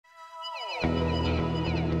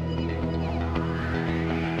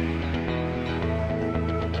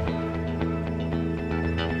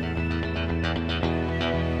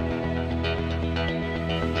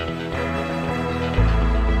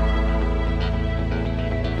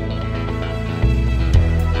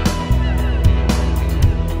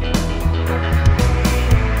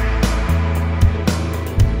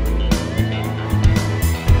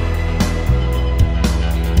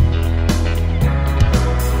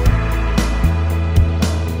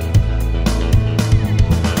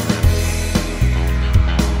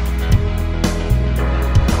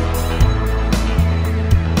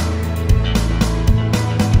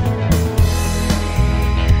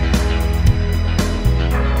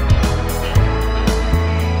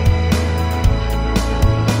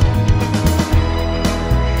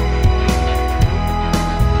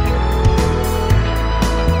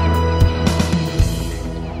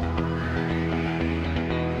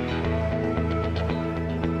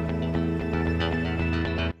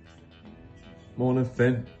Morning,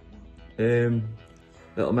 Finn.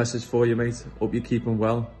 Little message for you, mate. Hope you're keeping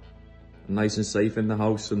well, nice and safe in the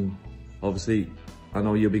house, and obviously I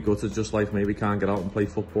know you'll be gutted just like me. We can't get out and play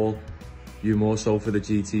football. You more so for the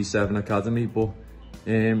GT7 Academy, but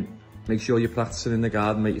make sure you're practicing in the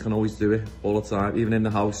garden, mate. You can always do it all the time, even in the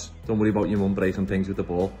house. Don't worry about your mum breaking things with the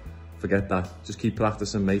ball. Forget that. Just keep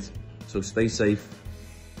practicing, mate. So stay safe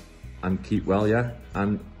and keep well, yeah?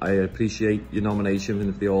 And I appreciate your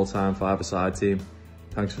nomination for the all-time five-a-side team.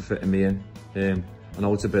 Thanks for fitting me in. I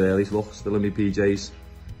know it's a bit early, look, still in my PJs.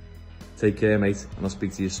 Take care, mate, and I'll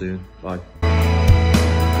speak to you soon. Bye.